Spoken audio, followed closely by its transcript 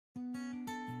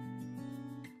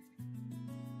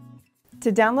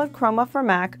To download Chroma for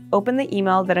Mac, open the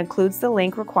email that includes the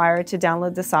link required to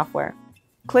download the software.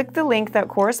 Click the link that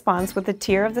corresponds with the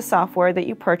tier of the software that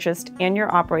you purchased and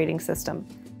your operating system.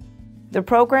 The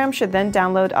program should then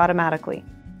download automatically.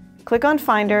 Click on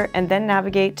Finder and then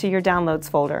navigate to your Downloads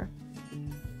folder.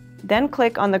 Then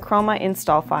click on the Chroma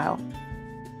install file.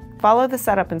 Follow the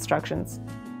setup instructions.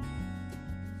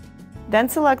 Then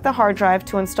select the hard drive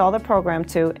to install the program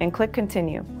to and click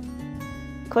Continue.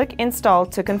 Click Install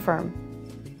to confirm.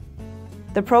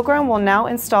 The program will now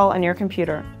install on your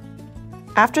computer.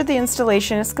 After the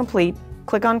installation is complete,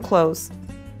 click on Close.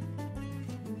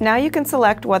 Now you can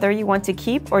select whether you want to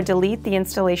keep or delete the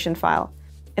installation file.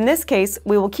 In this case,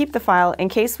 we will keep the file in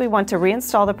case we want to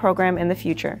reinstall the program in the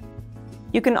future.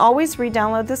 You can always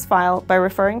re-download this file by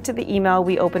referring to the email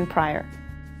we opened prior.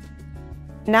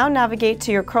 Now navigate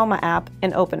to your Chroma app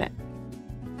and open it.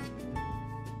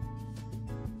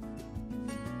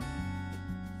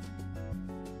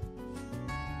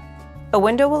 A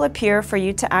window will appear for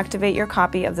you to activate your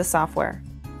copy of the software.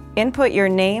 Input your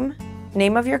name,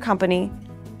 name of your company,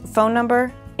 phone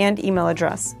number, and email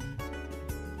address.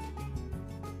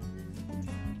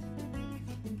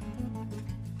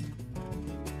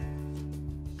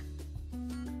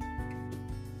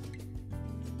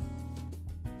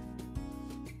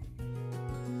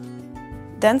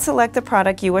 Then select the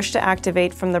product you wish to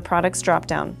activate from the Products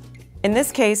drop-down. In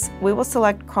this case, we will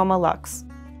select Chroma Luxe.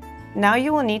 Now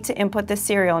you will need to input the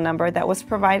serial number that was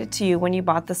provided to you when you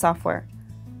bought the software.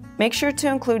 Make sure to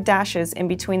include dashes in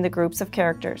between the groups of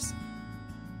characters.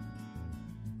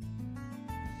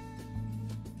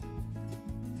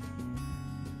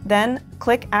 Then,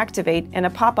 click Activate and a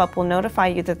pop-up will notify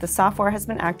you that the software has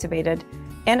been activated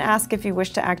and ask if you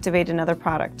wish to activate another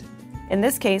product. In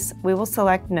this case, we will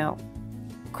select No.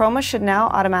 Chroma should now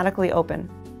automatically open.